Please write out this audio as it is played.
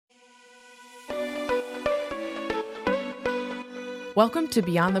Welcome to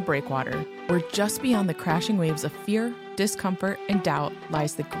Beyond the Breakwater, where just beyond the crashing waves of fear, discomfort, and doubt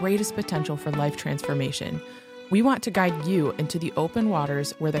lies the greatest potential for life transformation. We want to guide you into the open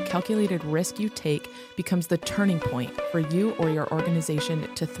waters where the calculated risk you take becomes the turning point for you or your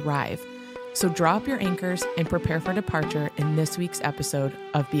organization to thrive. So draw up your anchors and prepare for departure in this week's episode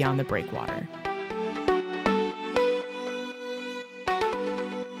of Beyond the Breakwater.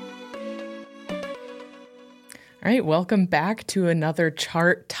 All right, welcome back to another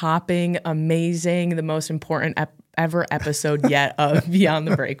chart-topping, amazing, the most important ever episode yet of Beyond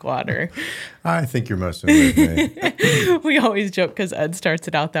the Breakwater. I think you're messing with me. We always joke because Ed starts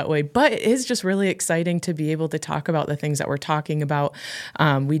it out that way, but it is just really exciting to be able to talk about the things that we're talking about.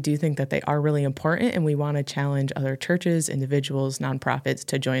 We do think that they are really important, and we want to challenge other churches, individuals, nonprofits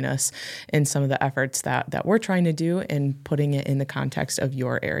to join us in some of the efforts that we're trying to do and putting it in the context of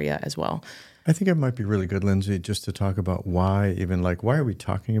your area as well. I think it might be really good, Lindsay, just to talk about why are we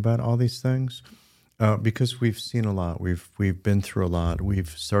talking about all these things? Because we've seen a lot. We've been through a lot. We've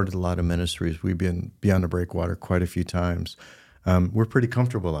started a lot of ministries. We've been Beyond the Breakwater quite a few times. We're pretty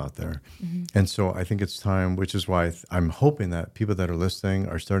comfortable out there. Mm-hmm. And so I think it's time, which is why I'm hoping that people that are listening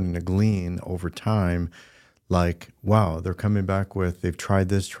are starting to glean over time, like, wow, they're coming back with, they've tried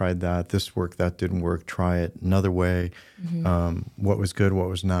this, tried that, this worked, that didn't work, try it another way. Mm-hmm. What was good, what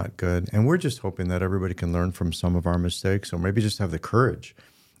was not good. And we're just hoping that everybody can learn from some of our mistakes, or maybe just have the courage,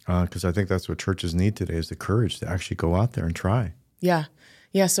 because I think that's what churches need today, is the courage to actually go out there and try. Yeah.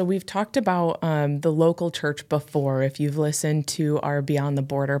 So we've talked about the local church before. If you've listened to our Beyond the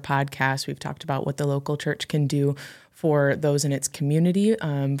Border podcast, we've talked about what the local church can do for those in its community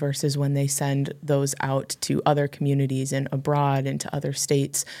versus when they send those out to other communities and abroad and to other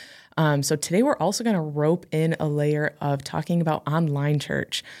states. So today we're also going to rope in a layer of talking about online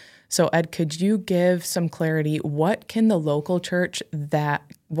church. So Ed, could you give some clarity? What can the local church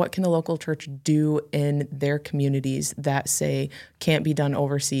do in their communities that, say, can't be done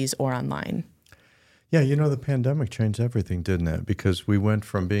overseas or online? Yeah, the pandemic changed everything, didn't it? Because we went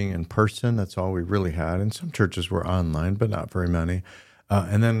from being in person, that's all we really had, and some churches were online, but not very many.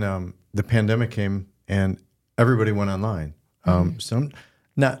 And then the pandemic came and everybody went online.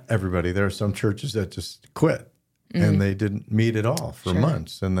 Not everybody. There are some churches that just quit and they didn't meet at all for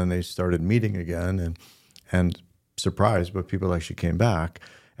months. And then they started meeting again and surprised, but people actually came back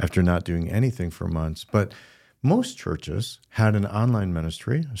after not doing anything for months. But most churches had an online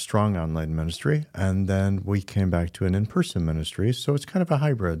ministry, a strong online ministry, and then we came back to an in-person ministry. So it's kind of a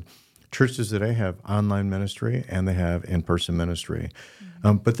hybrid. Churches today have online ministry and they have in-person ministry.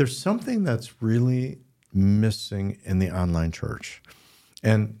 Mm-hmm. But there's something that's really missing in the online church.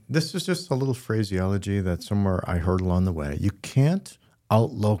 And this is just a little phraseology that somewhere I heard along the way. You can't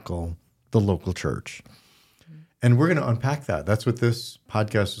out-local the local church. Mm-hmm. And we're going to unpack that. That's what this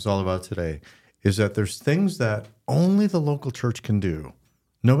podcast is all about today, is that there's things that only the local church can do.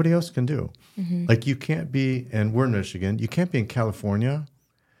 Nobody else can do. Mm-hmm. Like you can't be, and we're in Michigan, you can't be in California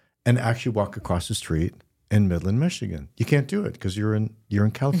and actually walk across the street in Midland, Michigan. You can't do it because you're in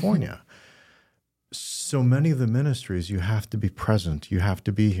California. Mm-hmm. So many of the ministries, you have to be present. You have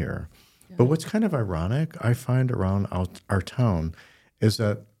to be here. Yeah. But what's kind of ironic, I find around our town, is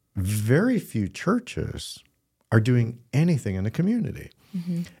that very few churches are doing anything in the community.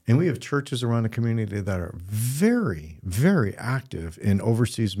 Mm-hmm. And we have churches around the community that are very, very active in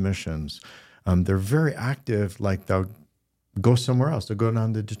overseas missions. They're very active, like they'll go somewhere else. They'll go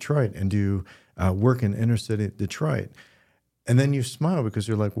down to Detroit and do work in inner city Detroit. And then you smile because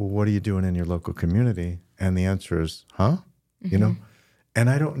you're like, well, what are you doing in your local community? And the answer is, huh? Mm-hmm. And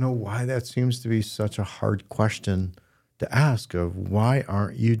I don't know why that seems to be such a hard question to ask, of why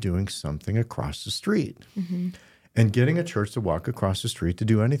aren't you doing something across the street? Mm-hmm. And getting a church to walk across the street to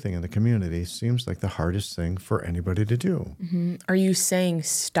do anything in the community seems like the hardest thing for anybody to do. Mm-hmm. Are you saying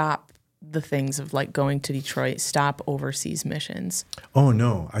stop the things of like going to Detroit, stop overseas missions? Oh,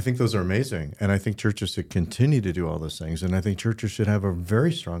 no. I think those are amazing. And I think churches should continue to do all those things. And I think churches should have a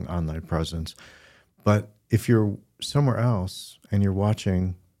very strong online presence. But if you're somewhere else and you're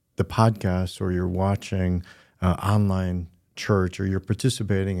watching the podcast, or you're watching online church, or you're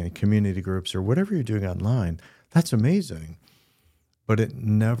participating in community groups, or whatever you're doing online, that's amazing. But it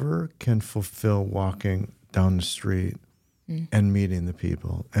never can fulfill walking down the street and meeting the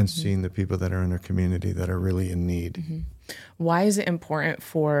people and seeing the people that are in our community that are really in need. Mm-hmm. Why is it important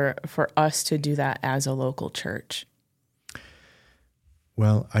for us to do that as a local church?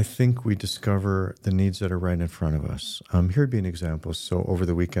 Well, I think we discover the needs that are right in front of us. Here'd be an example. So over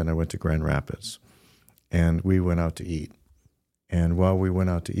the weekend, I went to Grand Rapids, and we went out to eat. And while we went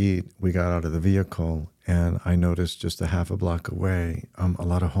out to eat, we got out of the vehicle, and I noticed just a half a block away a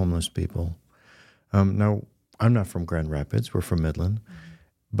lot of homeless people. Now, I'm not from Grand Rapids. We're from Midland.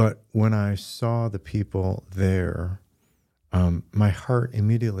 But when I saw the people there, my heart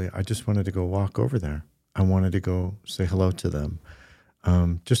immediately, I just wanted to go walk over there. I wanted to go say hello to them,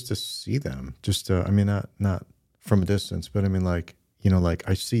 just to see them. Just to, I mean, not from a distance, but I mean, like, like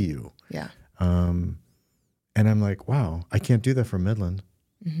I see you. Yeah. And I'm like, wow, I can't do that from Midland.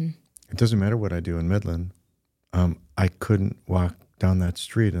 Mm-hmm. It doesn't matter what I do in Midland. I couldn't walk down that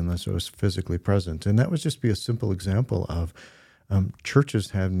street unless I was physically present. And that would just be a simple example of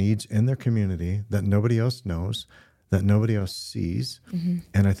churches have needs in their community that nobody else knows, that nobody else sees. Mm-hmm.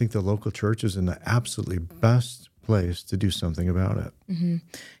 And I think the local church is in the absolutely best place to do something about it. Mm-hmm.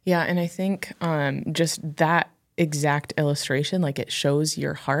 Yeah, and I think just that exact illustration, like it shows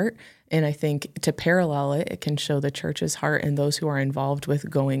your heart. And I think to parallel it, it can show the church's heart and those who are involved with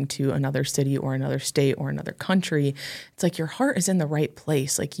going to another city or another state or another country. It's like your heart is in the right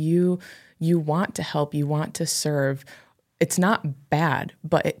place. Like you want to help, you want to serve. It's not bad,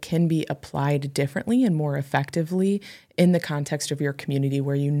 but it can be applied differently and more effectively in the context of your community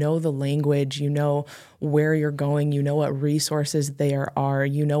where you know the language, you know where you're going, you know what resources there are,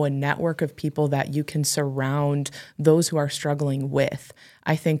 you know a network of people that you can surround those who are struggling with.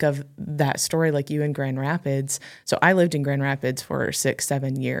 I think of that story like you in Grand Rapids. So I lived in Grand Rapids for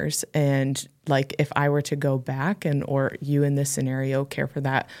 6-7 years. And like if I were to go back or you in this scenario care for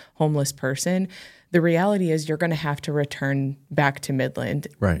that homeless person, the reality is you're going to have to return back to Midland.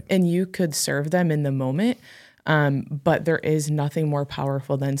 Right. And you could serve them in the moment, but there is nothing more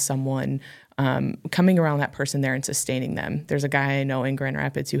powerful than someone coming around that person there and sustaining them. There's a guy I know in Grand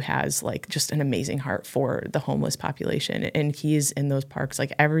Rapids who has like just an amazing heart for the homeless population. And he's in those parks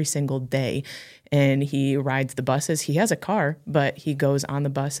like every single day. And he rides the buses. He has a car, but he goes on the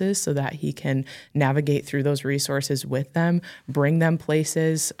buses so that he can navigate through those resources with them, bring them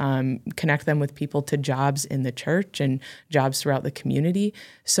places, connect them with people to jobs in the church and jobs throughout the community.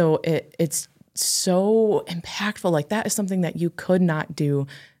 So it's so impactful. Like that is something that you could not do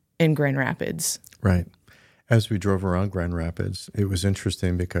in Grand Rapids. Right. As we drove around Grand Rapids, it was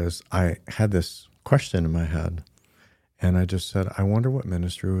interesting because I had this question in my head, and I just said, I wonder what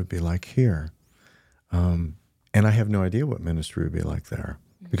ministry would be like here. And I have no idea what ministry would be like there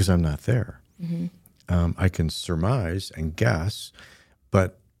because I'm not there. Mm-hmm. I can surmise and guess,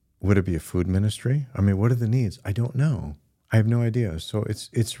 but would it be a food ministry? I mean, what are the needs? I don't know. I have no idea. So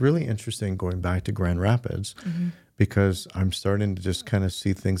it's really interesting going back to Grand Rapids because I'm starting to just kind of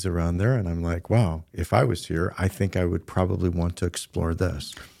see things around there. And I'm like, wow, if I was here, I think I would probably want to explore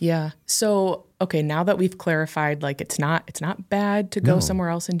this. Yeah. So, okay, now that we've clarified, like it's not bad to go somewhere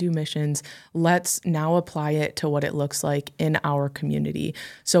else and do missions, let's now apply it to what it looks like in our community.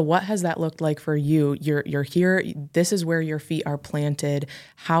 So what has that looked like for you? You're here. This is where your feet are planted.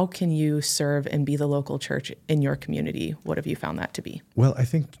 How can you serve and be the local church in your community? What have you found that to be? Well, I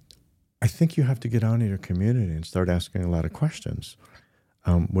think you have to get out in your community and start asking a lot of questions.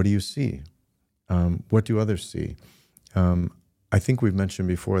 What do you see? What do others see? I think we've mentioned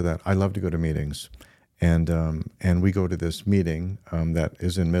before that I love to go to meetings, and we go to this meeting that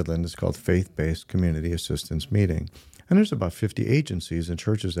is in Midland. It's called Faith-Based Community Assistance Meeting, and there's about 50 agencies and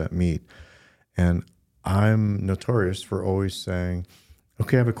churches that meet. And I'm notorious for always saying,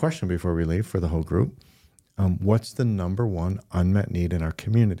 "Okay, I have a question before we leave for the whole group. What's the number one unmet need in our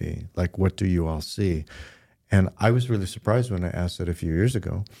community? Like, what do you all see?" And I was really surprised when I asked that a few years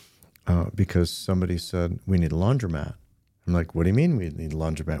ago because somebody said, we need a laundromat. I'm like, what do you mean we need a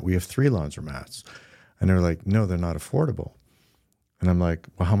laundromat? We have 3 laundromats. And they're like, no, they're not affordable. And I'm like,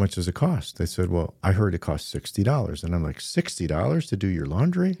 well, how much does it cost? They said, well, I heard it costs $60. And I'm like, $60 to do your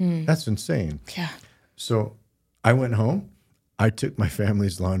laundry? That's insane. Yeah. So I went home. I took my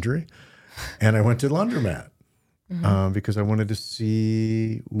family's laundry and I went to the laundromat because I wanted to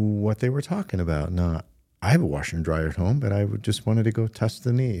see what they were talking about. Now, I have a washer and dryer at home, but I just wanted to go test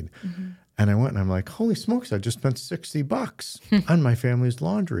the need. And I went and I'm like, holy smokes, I just spent $60 on my family's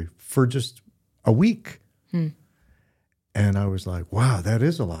laundry for just a week. And I was like, wow, that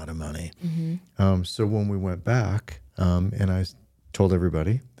is a lot of money. So when we went back and I told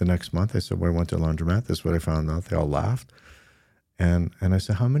everybody the next month, I said, well, I went to a laundromat. This is what I found out. They all laughed. And I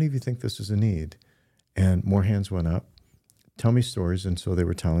said, how many of you think this is a need? And more hands went up. Tell me stories. And so they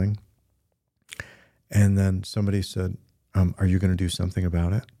were telling. And then somebody said, are you going to do something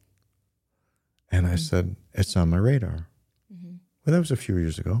about it? And I said, it's on my radar. Well, that was a few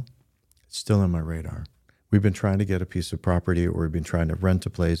years ago. It's still on my radar. We've been trying to get a piece of property, or we've been trying to rent a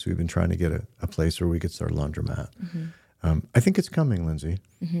place. We've been trying to get a place where we could start a laundromat. I think it's coming, Lindsay.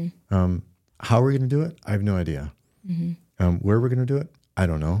 How are we going to do it? I have no idea. Where we're going to do it? I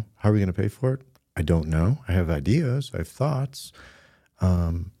don't know. How are we going to pay for it? I don't know. I have ideas. I have thoughts.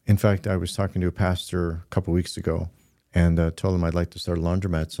 In fact, I was talking to a pastor a couple weeks ago and told him I'd like to start a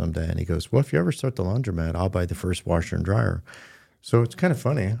laundromat someday. And he goes, well, if you ever start the laundromat, I'll buy the first washer and dryer. So it's kind of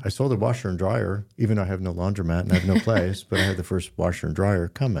funny. I sold a washer and dryer, even though I have no laundromat and I have no place, but I had the first washer and dryer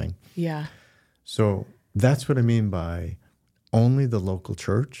coming. Yeah. So that's what I mean by only the local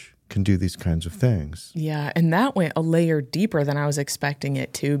church can do these kinds of things. Yeah. And that went a layer deeper than I was expecting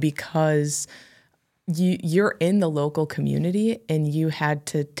it to, because you're in the local community and you had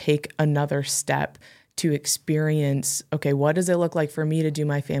to take another step to experience, okay, what does it look like for me to do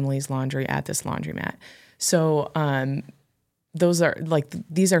my family's laundry at this laundromat? So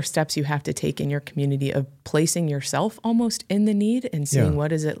these are steps you have to take in your community of placing yourself almost in the need and seeing what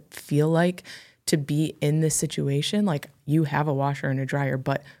does it feel like to be in this situation. Like, you have a washer and a dryer,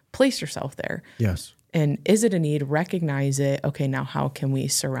 but place yourself there. Yes. And is it a need? Recognize it. Okay, now how can we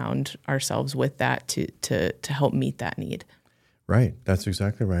surround ourselves with that to help meet that need? Right. That's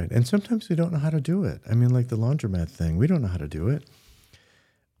exactly right. And sometimes we don't know how to do it. I mean, like the laundromat thing, we don't know how to do it.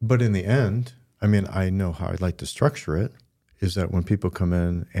 But in the end, I mean, I know how I'd like to structure it, is that when people come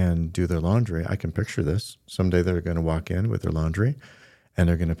in and do their laundry, I can picture this. Someday they're going to walk in with their laundry and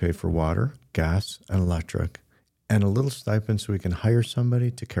they're going to pay for water, gas, and electric, and a little stipend so we can hire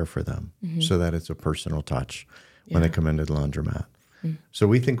somebody to care for them so that it's a personal touch when they come into the laundromat. So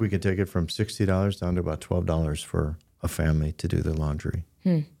we think we could take it from $60 down to about $12 for a family to do their laundry.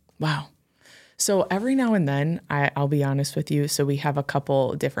 Wow. So every now and then, I'll be honest with you, so we have a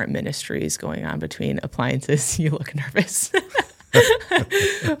couple different ministries going on between appliances. You look nervous.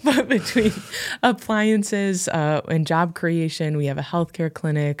 But between appliances and job creation, we have a healthcare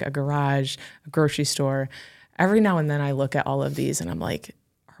clinic, a garage, a grocery store. Every now and then I look at all of these and I'm like,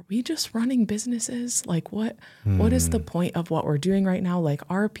 are we just running businesses? Like, what is the point of what we're doing right now? Like,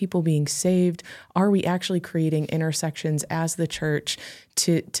 are people being saved? Are we actually creating intersections as the church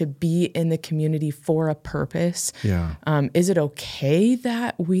to be in the community for a purpose? Yeah. Is it okay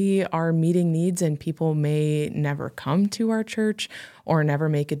that we are meeting needs and people may never come to our church or never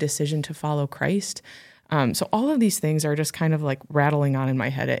make a decision to follow Christ? So all of these things are just kind of like rattling on in my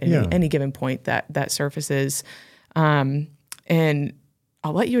head at any given point that surfaces. And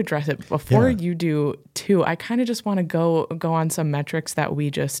I'll let you address it. Before you do too, I kind of just want to go on some metrics that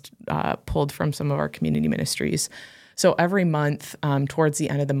we just pulled from some of our community ministries. So every month, towards the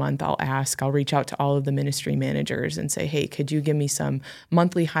end of the month, I'll reach out to all of the ministry managers and say, hey, could you give me some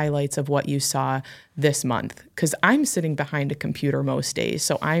monthly highlights of what you saw this month? Because I'm sitting behind a computer most days.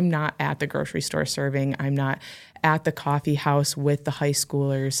 So I'm not at the grocery store serving. I'm not at the coffee house with the high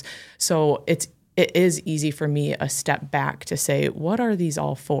schoolers. So it is easy for me a step back to say, what are these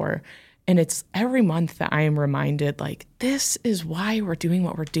all for? And it's every month that I am reminded, like, this is why we're doing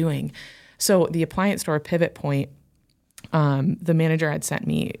what we're doing. So the appliance store Pivot Point, the manager had sent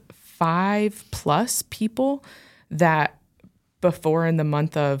me 5+ people that before in the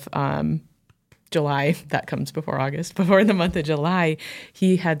month of July, that comes before August, before the month of July,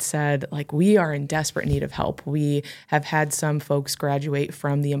 he had said, like, we are in desperate need of help. We have had some folks graduate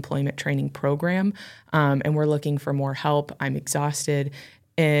from the employment training program, and we're looking for more help. I'm exhausted.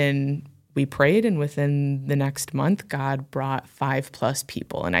 And we prayed, and within the next month, God brought 5+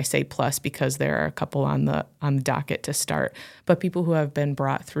 people. And I say plus because there are a couple on the docket to start, but people who have been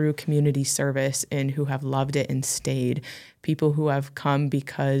brought through community service and who have loved it and stayed. People who have come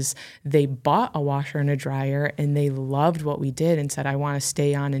because they bought a washer and a dryer and they loved what we did and said, I want to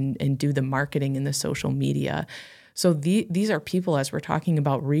stay on and do the marketing and the social media. So these are people, as we're talking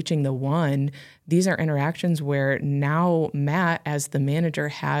about reaching the one, these are interactions where now Matt, as the manager,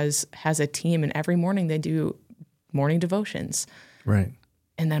 has a team, and every morning they do morning devotions. Right.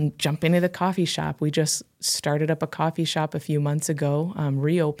 And then jump into the coffee shop. We just started up a coffee shop a few months ago,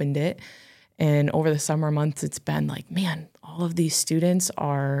 reopened it. And over the summer months, it's been like, man, all of these students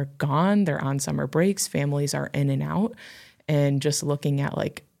are gone. They're on summer breaks. Families are in and out. And just looking at,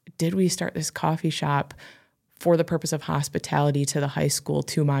 like, did we start this coffee shop for the purpose of hospitality to the high school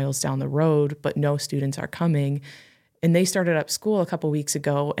 2 miles down the road, but no students are coming? And they started up school a couple weeks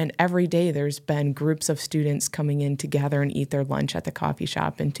ago, and every day there's been groups of students coming in to gather and eat their lunch at the coffee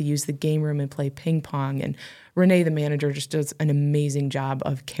shop and to use the game room and play ping pong. And Renee, the manager, just does an amazing job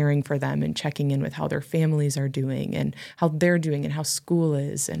of caring for them and checking in with how their families are doing and how they're doing and how school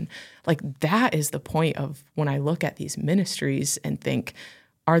is. And like, that is the point of when I look at these ministries and think,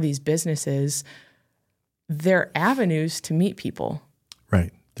 are these businesses? They're avenues to meet people.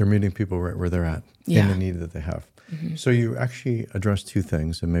 Right. They're meeting people right where they're at in the need that they have. So you actually addressed two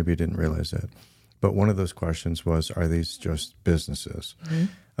things, and maybe you didn't realize it. But one of those questions was, are these just businesses?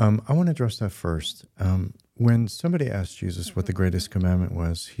 I want to address that first. When somebody asked Jesus what the greatest commandment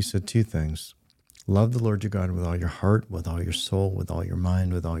was, he said two things. Love the Lord your God with all your heart, with all your soul, with all your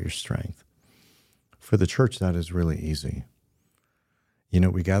mind, with all your strength. For the church, that is really easy.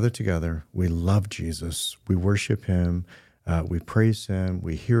 We gather together, we love Jesus, we worship him, we praise him,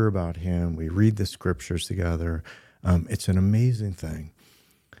 we hear about him, we read the scriptures together. It's an amazing thing.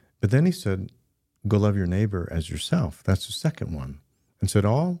 But then he said, go love your neighbor as yourself. That's the second one. And said,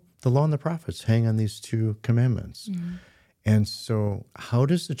 all the law and the prophets hang on these two commandments. And so how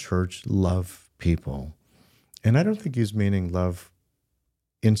does the church love people? And I don't think he's meaning love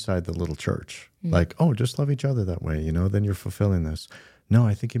inside the little church. Like, just love each other that way, then you're fulfilling this. No,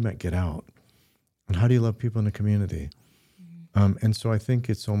 I think he meant get out. And how do you love people in the community? And so I think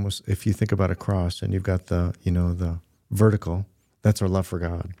it's almost, if you think about a cross and you've got the vertical, that's our love for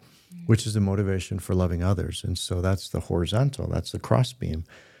God, which is the motivation for loving others. And so that's the horizontal, that's the cross beam.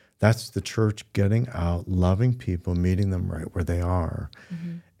 That's the church getting out, loving people, meeting them right where they are.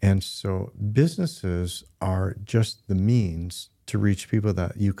 And so businesses are just the means to reach people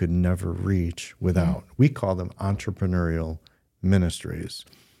that you could never reach without. We call them entrepreneurial ministries.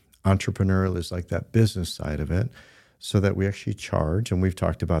 Entrepreneurial is like that business side of it, so that we actually charge, and we've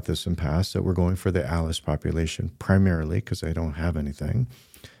talked about this in past, that we're going for the ALICE population primarily because they don't have anything,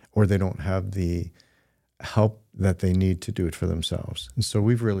 or they don't have the help that they need to do it for themselves. And so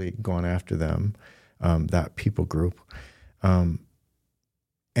we've really gone after them, that people group.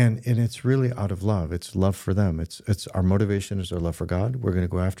 And it's really out of love. It's love for them. It's our motivation is our love for God. We're going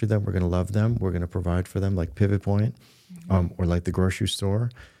to go after them. We're going to love them. We're going to provide for them, like Pivot Point, or like the grocery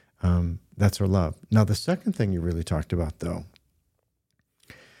store. That's our love. Now, the second thing you really talked about, though,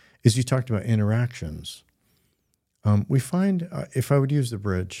 is you talked about interactions. We find, if I would use the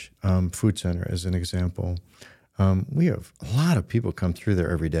Bridge Food Center as an example, we have a lot of people come through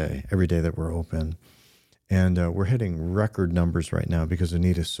there every day that we're open. And we're hitting record numbers right now because the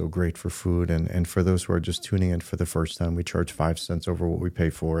need is so great for food. And for those who are just tuning in for the first time, we charge 5 cents over what we pay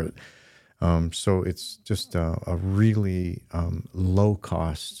for it. So it's just a really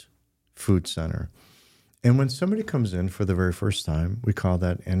low-cost food center. And when somebody comes in for the very first time, we call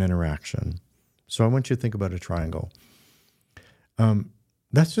that an interaction. So I want you to think about a triangle.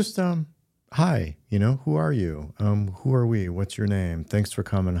 That's just, hi, who are you? Who are we? What's your name? Thanks for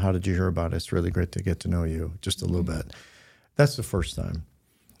coming. How did you hear about us? Really great to get to know you just a little bit. That's the first time.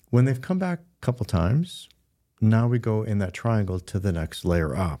 When they've come back a couple times, now we go in that triangle to the next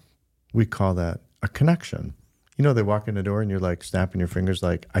layer up. We call that a connection. They walk in the door and you're like snapping your fingers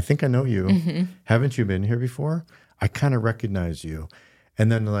like, I think I know you. Haven't you been here before? I kind of recognize you.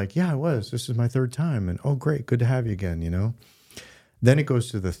 And then they're like, yeah, I was. This is my third time. And oh, great. Good to have you again, Then it goes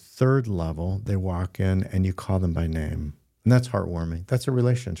to the third level. They walk in and you call them by name. And that's heartwarming. That's a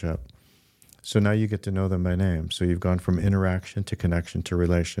relationship. So now you get to know them by name. So you've gone from interaction to connection to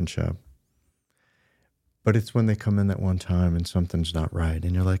relationship. But it's when they come in that one time and something's not right.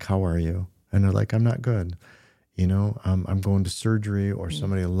 And you're like, how are you? And they're like, I'm not good. I'm going to surgery, or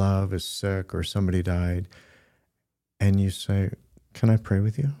somebody I love is sick, or somebody died. And you say, can I pray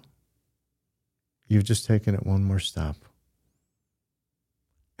with you? You've just taken it one more step.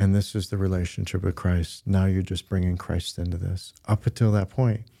 And this is the relationship with Christ. Now you're just bringing Christ into this. Up until that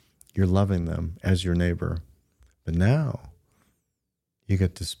point, you're loving them as your neighbor. But now you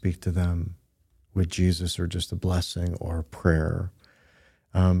get to speak to them with Jesus, or just a blessing or a prayer.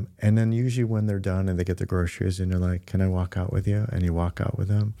 And then usually when they're done and they get the groceries and you're like, can I walk out with you? And you walk out with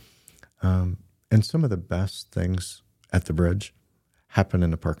them. And some of the best things at the Bridge happen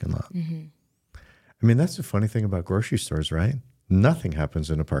in the parking lot. I mean, that's the funny thing about grocery stores, right? Nothing happens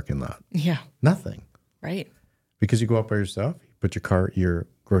in a parking lot. Yeah. Nothing. Right. Because you go out by yourself, you put your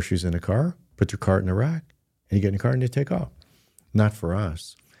groceries in a car, put your cart in a rack, and you get in your car and you take off. Not for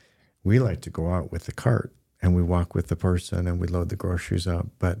us. We like to go out with the cart and we walk with the person and we load the groceries up.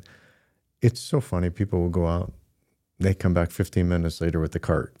 But it's so funny. People will go out, they come back 15 minutes later with the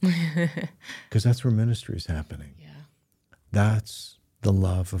cart. Because that's where ministry is happening. Yeah. That's the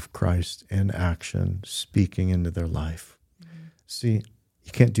love of Christ in action, speaking into their life. See,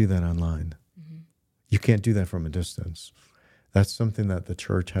 you can't do that online. You can't do that from a distance. That's something that the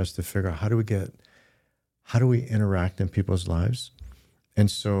church has to figure out. How do we interact in people's lives? And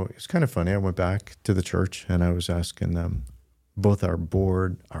so it's kind of funny. I went back to the church and I was asking them, both our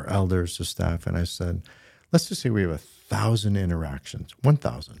board, our elders, the staff, and I said, let's just say we have 1,000 interactions,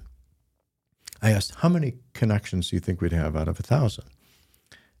 1,000. I asked, how many connections do you think we'd have out of 1,000?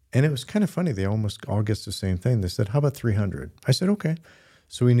 And it was kind of funny. They almost all guessed the same thing. They said, how about 300? I said, okay.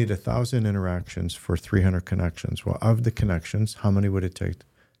 So we need 1,000 interactions for 300 connections. Well, of the connections, how many would it take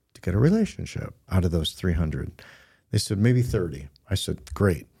to get a relationship out of those 300? They said, maybe 30. I said,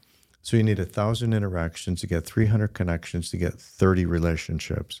 great. So you need 1,000 interactions to get 300 connections to get 30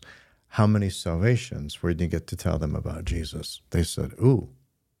 relationships. How many salvations would you get to tell them about Jesus? They said, ooh,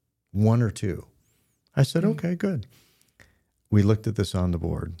 1 or 2. I said, okay, good. We looked at this on the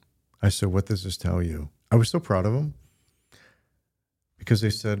board. I said, what does this tell you? I was so proud of them because they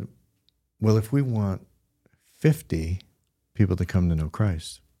said, well, if we want 50 people to come to know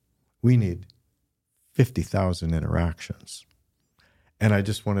Christ, we need 50,000 interactions. And I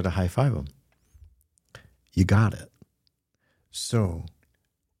just wanted to high five them. You got it. So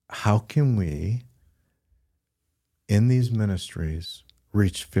how can we, in these ministries,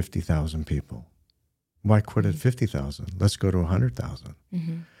 reach 50,000 people? Why quit at 50,000? Let's go to 100,000.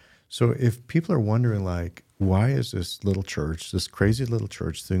 Mm-hmm. So if people are wondering, like, why is this little church, this crazy little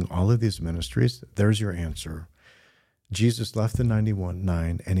church doing all of these ministries? There's your answer. Jesus left the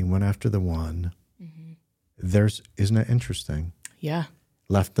 99 and he went after the one. Mm-hmm. Isn't that interesting? Yeah.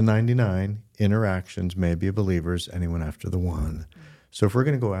 Left the 99 interactions, maybe believers, and he went after the one. Mm-hmm. So if we're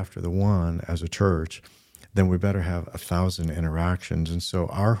going to go after the one as a church, then we better have 1,000 interactions. And so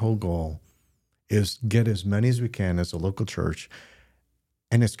our whole goal is get as many as we can as a local church.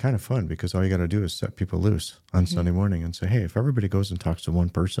 And it's kind of fun because all you got to do is set people loose on Sunday morning and say, hey, if everybody goes and talks to one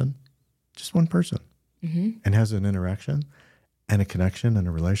person, just one person, and has an interaction and a connection and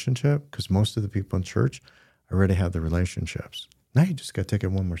a relationship, because most of the people in church already have the relationships. Now you just got to take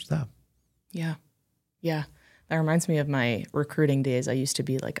it one more step. Yeah. Yeah. That reminds me of my recruiting days. I used to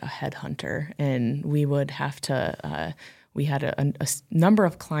be like a headhunter, and we would have to, we had a number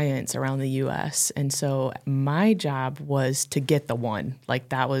of clients around the U.S. And so my job was to get the one. Like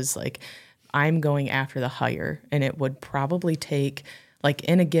that was like, I'm going after the hire, and it would probably take like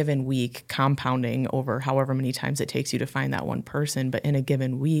in a given week, compounding over however many times it takes you to find that one person. But in a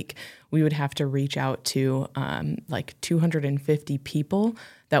given week, we would have to reach out to like 250 people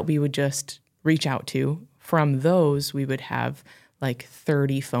that we would just reach out to. From those, we would have like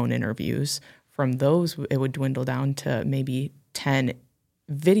 30 phone interviews. From those, it would dwindle down to maybe 10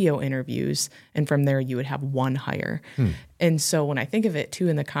 video interviews. And from there, you would have one hire. And so when I think of it, too,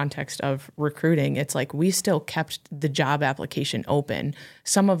 in the context of recruiting, it's like we still kept the job application open.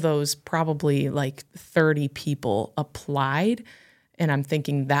 Some of those, probably like 30 people applied. And I'm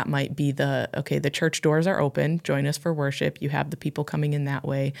thinking that might be the church doors are open. Join us for worship. You have the people coming in that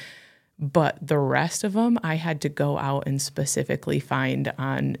way. But the rest of them, I had to go out and specifically find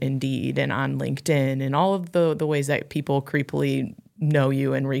on Indeed and on LinkedIn and all of the ways that people creepily know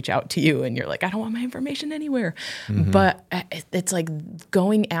you and reach out to you. And you're like, I don't want my information anywhere. Mm-hmm. But it's like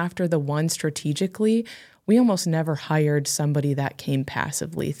going after the one strategically. We almost never hired somebody that came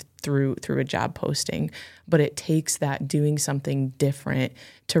passively through a job posting. But it takes that doing something different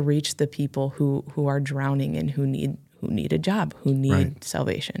to reach the people who are drowning and who need a job, who need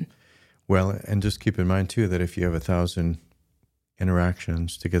salvation. Well, and just keep in mind, too, that if you have 1,000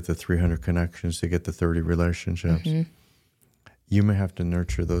 interactions to get the 300 connections, to get the 30 relationships, you may have to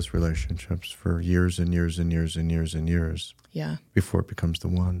nurture those relationships for years and years and years and years and years before it becomes the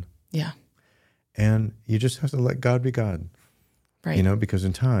one. Yeah. And you just have to let God be God. Right. You know, because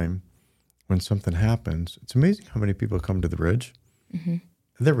in time, when something happens, it's amazing how many people come to the bridge. Mm-hmm.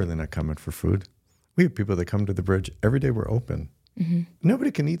 They're really not coming for food. We have people that come to the bridge every day we're open. Mm-hmm.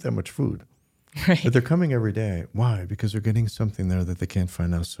 Nobody can eat that much food, but they're coming every day. Why? Because they're getting something there that they can't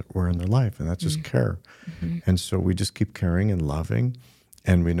find elsewhere in their life, and that's just care. Mm-hmm. And so we just keep caring and loving,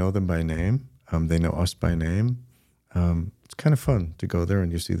 and we know them by name. They know us by name. It's kind of fun to go there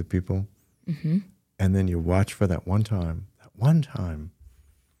and you see the people, and then you watch for that one time, when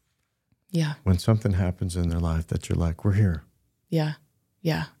something happens in their life that you're like, we're here. Yeah.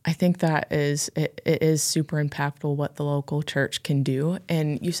 Yeah, I think that it is super impactful what the local church can do.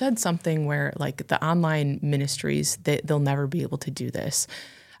 And you said something where like the online ministries, they'll never be able to do this.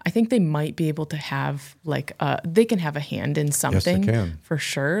 I think they might be able to have like, they can have a hand in something. Yes, they can. For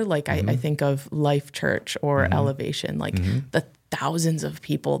sure. Like I think of Life Church or Elevation, like the thousands of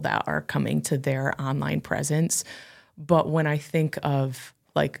people that are coming to their online presence. But when I think of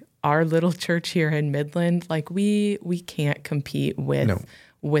like our little church here in Midland, like we can't compete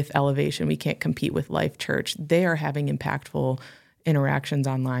with Elevation. We can't compete with Life Church. They are having impactful interactions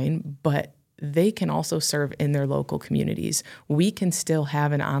online, but they can also serve in their local communities. We can still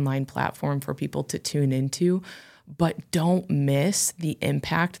have an online platform for people to tune into, but don't miss the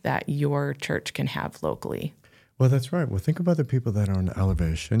impact that your church can have locally. Well, that's right. Well, think about the people that are on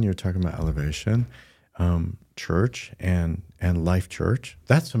Elevation. You're talking about Elevation Church and Life Church.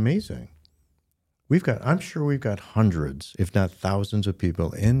 That's amazing. I'm sure we've got hundreds, if not thousands of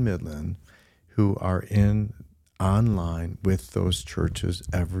people in Midland who are online with those churches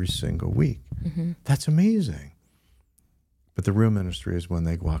every single week. Mm-hmm. That's amazing. But the real ministry is when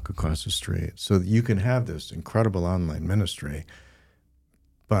they walk across the street. So that you can have this incredible online ministry,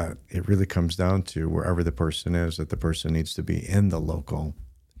 but it really comes down to wherever the person is, that the person needs to be in the local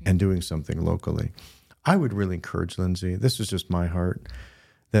and doing something locally. I would really encourage, Lindsay, this is just my heart,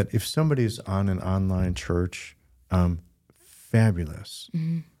 that if somebody's on an online church, fabulous.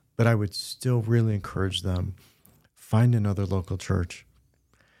 Mm-hmm. But I would still really encourage them, find another local church.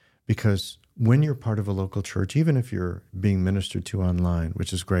 Because when you're part of a local church, even if you're being ministered to online,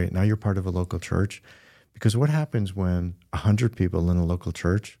 which is great, now you're part of a local church. Because what happens when 100 people in a local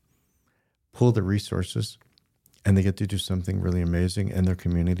church pull the resources and they get to do something really amazing in their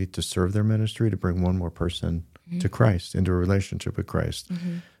community to serve their ministry, to bring one more person mm-hmm. to Christ, into a relationship with Christ.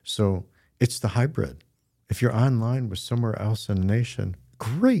 Mm-hmm. So it's the hybrid. If you're online with somewhere else in the nation,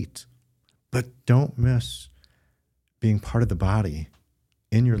 great. But don't miss being part of the body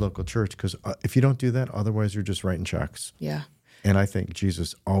in your local church, because if you don't do that, otherwise you're just writing checks. Yeah. And I think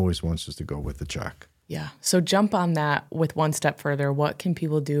Jesus always wants us to go with the check. Yeah. So jump on that with one step further. What can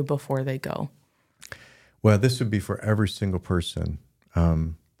people do before they go? Well, this would be for every single person,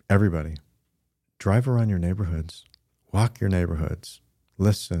 everybody. Drive around your neighborhoods, walk your neighborhoods,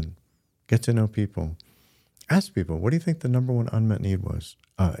 listen, get to know people. Ask people, what do you think the number one unmet need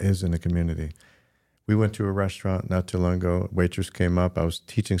is in the community? We went to a restaurant not too long ago. Waitress came up. I was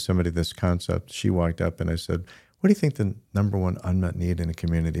teaching somebody this concept. She walked up and I said, what do you think the number one unmet need in a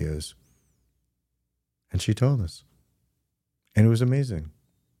community is? And she told us. And it was amazing.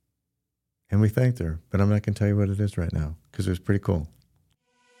 And we thanked her. But I'm not going to tell you what it is right now because it was pretty cool.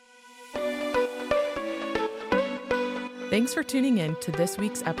 Thanks for tuning in to this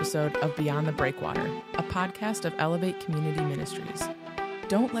week's episode of Beyond the Breakwater, a podcast of Elevate Community Ministries.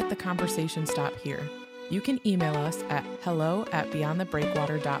 Don't let the conversation stop here. You can email us at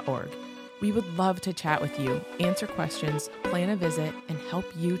hello@beyondthebreakwater.org. We would love to chat with you, answer questions, plan a visit, and help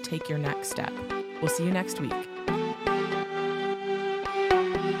you take your next step. We'll see you next week.